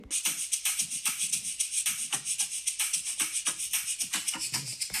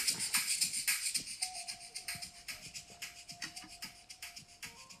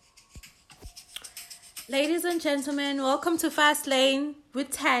Ladies and gentlemen, welcome to Fast Lane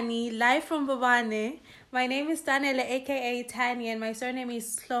with Tani, live from Bobane. My name is Danele, aka Tani, and my surname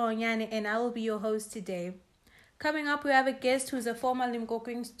is Slonyane, and I will be your host today. Coming up, we have a guest who's a former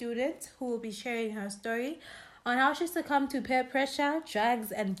Limpopo student who will be sharing her story on how she succumbed to peer pressure,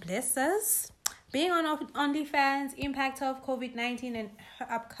 drugs, and blessers, being on OnlyFans, impact of COVID-19, and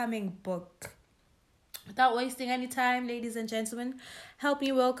her upcoming book. Without wasting any time, ladies and gentlemen, help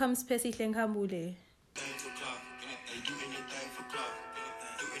me welcome Spesi Nkambule.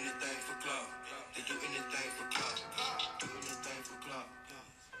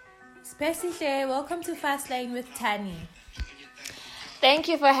 Spesi, welcome to Fast Lane with Tani. Thank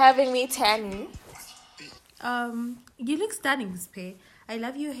you for having me, Tani. You look stunning, Spe. I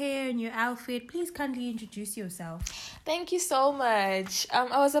love your hair and your outfit. Please kindly introduce yourself. Thank you so much.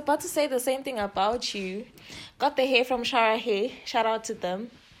 I was about to say the same thing about you. Got the hair from Shara Hair. Shout out to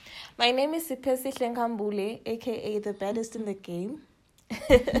them. My name is Spesi Nkambule, aka the baddest in the game.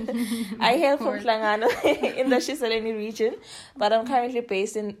 I hail from Hlangano in the Shiseleni region, but I'm currently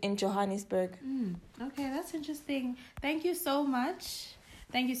based in Johannesburg. Okay, that's interesting. Thank you so much.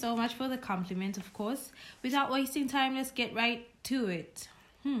 Thank you so much for the compliment, of course. Without wasting time, let's get right to it.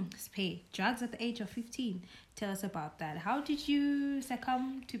 Spay, drugs at the age of 15. Tell us about that. How did you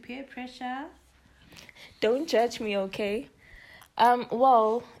succumb to peer pressure? Don't judge me, okay?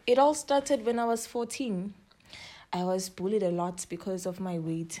 Well, it all started when I was 14. I was bullied a lot because of my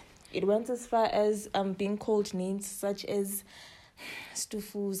weight. It went as far as being called names such as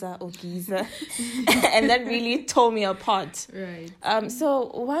Stufuza or Giza. And that really tore me apart. Right. So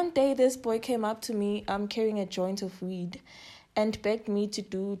one day this boy came up to me carrying a joint of weed and begged me to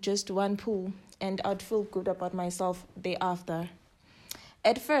do just one pull, and I'd feel good about myself thereafter.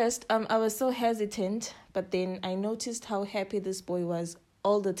 At first, I was so hesitant, but then I noticed how happy this boy was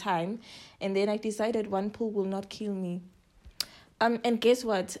all the time, and then I decided one pull will not kill me. And guess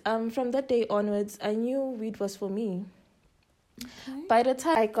what? From that day onwards, I knew weed was for me. Okay. By the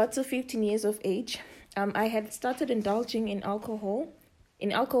time I got to 15 years of age, I had started indulging in alcohol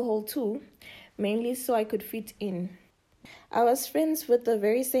too, mainly so I could fit in. I was friends with the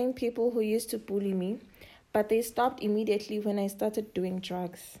very same people who used to bully me, but they stopped immediately when I started doing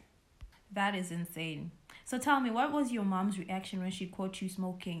drugs. That is insane. So tell me, what was your mom's reaction when she caught you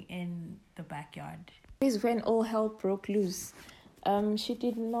smoking in the backyard? This is when all hell broke loose. She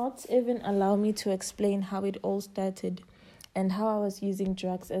did not even allow me to explain how it all started and how I was using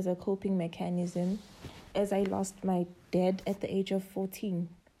drugs as a coping mechanism, as I lost my dad at the age of 14.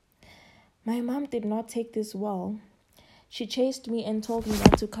 My mom did not take this well. She chased me and told me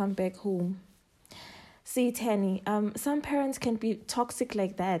not to come back home. See, Tani, some parents can be toxic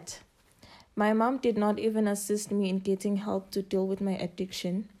like that. My mom did not even assist me in getting help to deal with my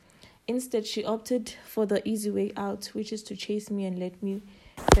addiction. Instead, she opted for the easy way out, which is to chase me and let me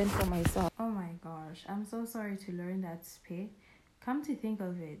fend for myself. Oh my gosh, I'm so sorry to learn that, Spay. Come to think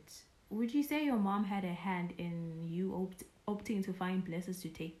of it, would you say your mom had a hand in you opting to find blessers to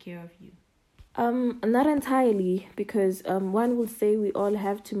take care of you? Not entirely, because one would say we all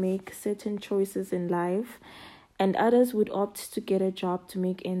have to make certain choices in life, and others would opt to get a job to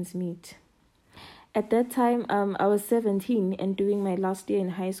make ends meet. At that time, I was 17 and doing my last year in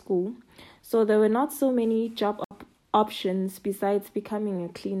high school, so there were not so many job options besides becoming a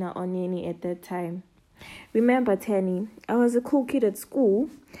cleaner or nanny at that time. Remember, Tani, I was a cool kid at school,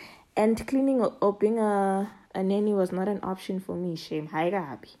 and cleaning or being a nanny was not an option for me. Shame. Hi,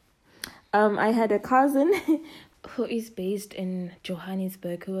 Gabi. I had a cousin who is based in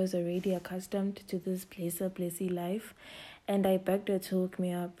Johannesburg who was already accustomed to this blessy life, and I begged her to hook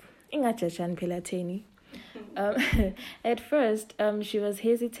me up. At first, she was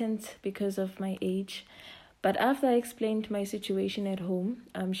hesitant because of my age, but after I explained my situation at home,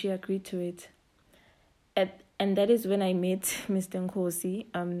 she agreed to it. And that is when I met Mr.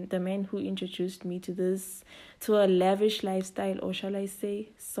 Nkosi, the man who introduced me to a lavish lifestyle, or shall I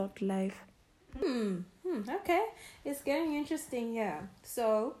say, soft life. Okay, it's getting interesting, yeah.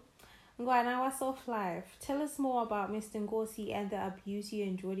 So, Ngwana was soft life. Tell us more about Mr. Nkosi and the abuse you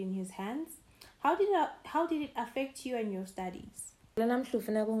endured in his hands. How did it affect you and your studies?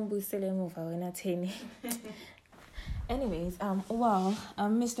 Anyways,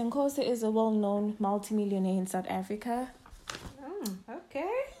 Mr. Nkosi is a well-known multimillionaire in South Africa.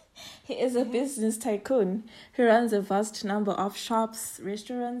 Okay. He is a business tycoon who runs a vast number of shops,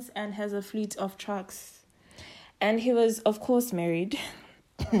 restaurants, and has a fleet of trucks. And he was, of course, married.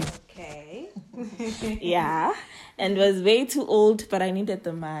 Okay. Yeah. And was way too old, but I needed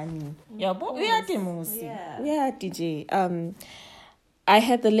the money. Yeah, but we are the most. Yeah. We are DJ. I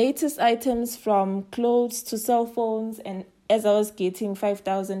had the latest items from clothes to cell phones, and as I was getting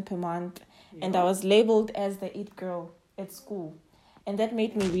 5,000 per month, and I was labeled as the it girl at school, and that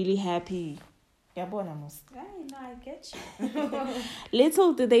made me really happy. Yabona mos. No, I get you.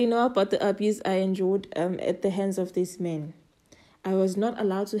 Little did they know about the abuse I endured at the hands of these men. I was not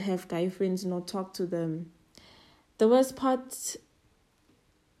allowed to have guy friends nor talk to them. The worst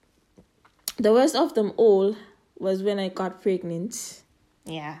of them all was when I got pregnant.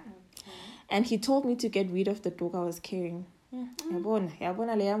 Yeah. Okay. And he told me to get rid of the dog I was carrying.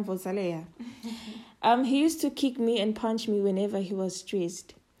 He used to kick me and punch me whenever he was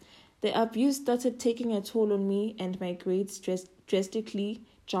stressed. The abuse started taking a toll on me, and my grades drastically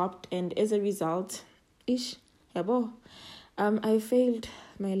dropped, and as a result, I failed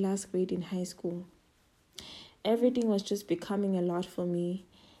my last grade in high school. Everything was just becoming a lot for me,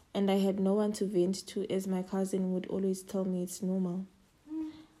 and I had no one to vent to, as my cousin would always tell me it's normal.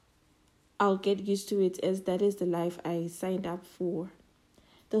 I'll get used to it, as that is the life I signed up for.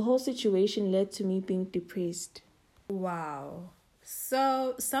 The whole situation led to me being depressed. Wow.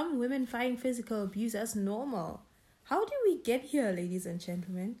 So some women find physical abuse as normal. How did we get here, ladies and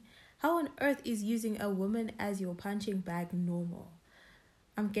gentlemen? How on earth is using a woman as your punching bag normal?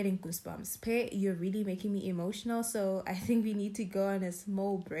 I'm getting goosebumps. You're really making me emotional, so I think we need to go on a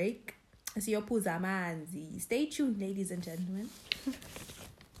small break. Stay tuned, ladies and gentlemen.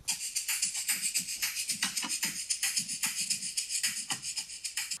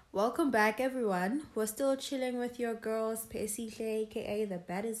 Welcome back, everyone. We're still chilling with your girls, Pesile, aka the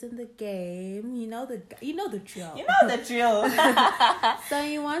baddest in the game. You know the drill. You know the drill. So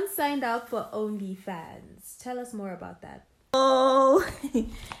you once signed up for OnlyFans. Tell us more about that. Oh,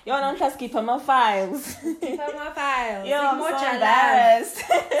 you're not just keep my files. Keep my files. Yo, I'm so embarrassed.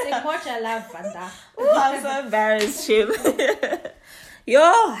 Vanda. Oh, I'm so embarrassed, Chip. Yo,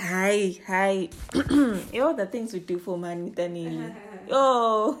 hi. Yo, the things we do for money, Daniel.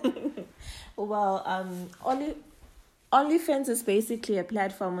 Yo. Well, OnlyFans is basically a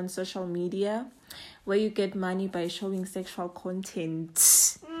platform on social media where you get money by showing sexual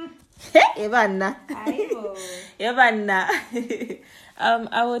content. Evanna.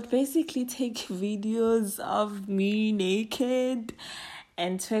 I would basically take videos of me naked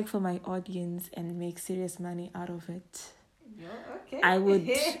and twerk for my audience and make serious money out of it. Okay. I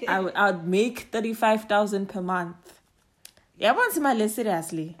would make 35,000 per month. Yeah, I want money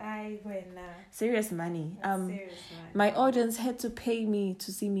seriously. Serious money. Serious money. My audience had to pay me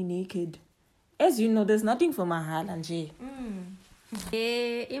to see me naked. As you know, there's nothing for mahal, Anje.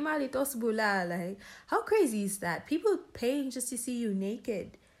 How crazy is that? People paying just to see you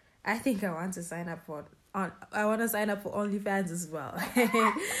naked. I think I want to sign up for OnlyFans as well.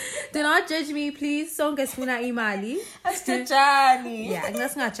 Do not judge me, please. Songesfuna imali. Yeah,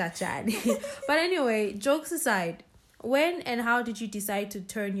 that's not chachani. But anyway, jokes aside, when and how did you decide to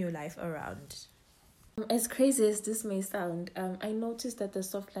turn your life around? As crazy as this may sound, I noticed that the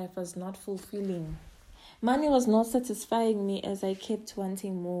soft life was not fulfilling. Money was not satisfying me, as I kept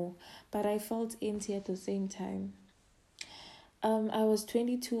wanting more, but I felt empty at the same time. I was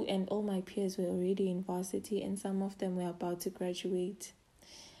 22 and all my peers were already in varsity, and some of them were about to graduate.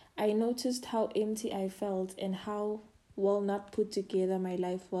 I noticed how empty I felt and how well not put together my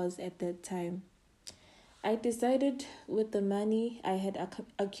life was at that time. I decided with the money I had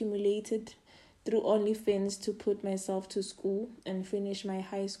accumulated through OnlyFans to put myself to school and finish my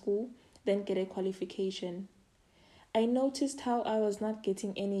high school, then get a qualification. I noticed how I was not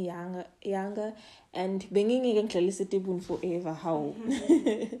getting any younger and being forever. How?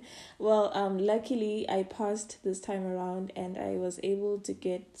 Well, luckily I passed this time around and I was able to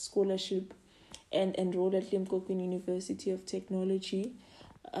get scholarship and enrolled at Limpopo University of Technology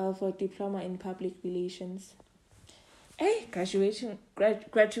for a diploma in public relations. Hey,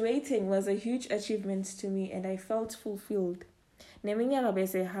 graduating was a huge achievement to me and I felt fulfilled.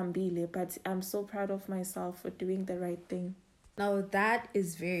 But I'm so proud of myself for doing the right thing. Now that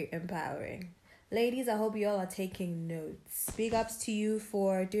is very empowering. Ladies, I hope you all are taking notes. Big ups to you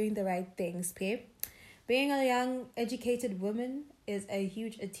for doing the right things, Pip. Being a young, educated woman is a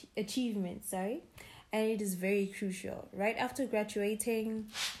huge achievement, and it is very crucial. Right after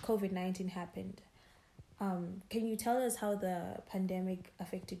graduating, COVID-19 happened. Can you tell us how the pandemic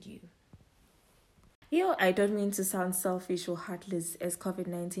affected you? I don't mean to sound selfish or heartless, as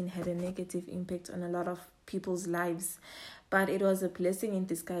COVID-19 had a negative impact on a lot of people's lives, but it was a blessing in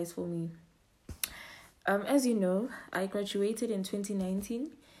disguise for me. As you know, I graduated in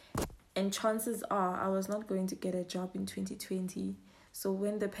 2019, and chances are I was not going to get a job in 2020. So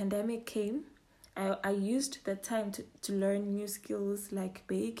when the pandemic came, I used that time to learn new skills like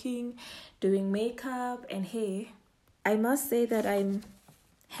baking, doing makeup and hair. I must say that I'm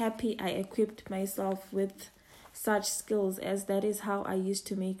happy I equipped myself with such skills, as that is how I used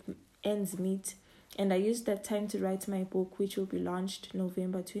to make ends meet. And I used that time to write my book, which will be launched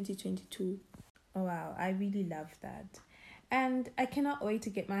November 2022. Wow, I really love that. And I cannot wait to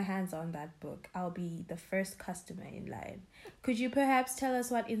get my hands on that book. I'll be the first customer in line. Could you perhaps tell us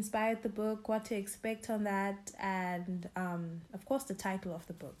what inspired the book, what to expect on that, and of course the title of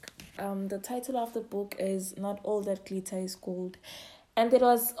the book? The title of the book is Not All That Glitter Is Gold. And it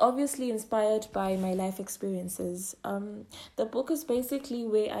was obviously inspired by my life experiences. The book is basically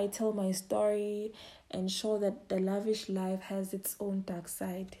where I tell my story and show that the lavish life has its own dark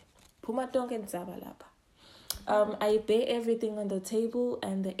side. I bear everything on the table,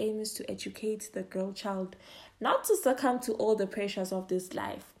 and the aim is to educate the girl child not to succumb to all the pressures of this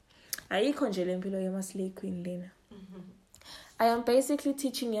life. I am basically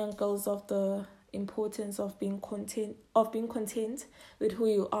teaching young girls of the importance of being content with who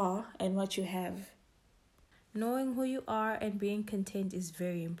you are and what you have. Knowing who you are and being content is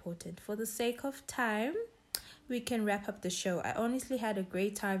very important. For the sake of time, we can wrap up the show. I honestly had a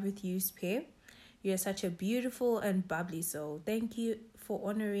great time with you, Spear. You're such a beautiful and bubbly soul. Thank you for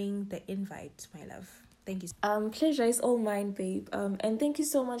honoring the invite, my love. Thank you. Pleasure is all mine, babe. And thank you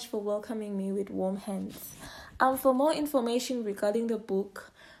so much for welcoming me with warm hands. For more information regarding the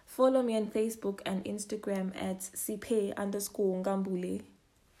book, follow me on Facebook and Instagram at sipe_ngambule.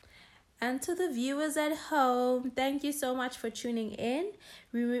 And to the viewers at home, thank you so much for tuning in.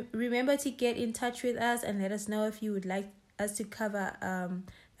 Remember to get in touch with us and let us know if you would like us to cover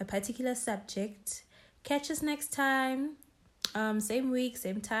a particular subject. Catch us next time. Same week,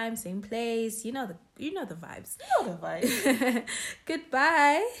 same time, same place. You know the vibes. You know the vibes.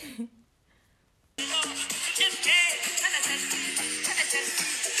 Goodbye.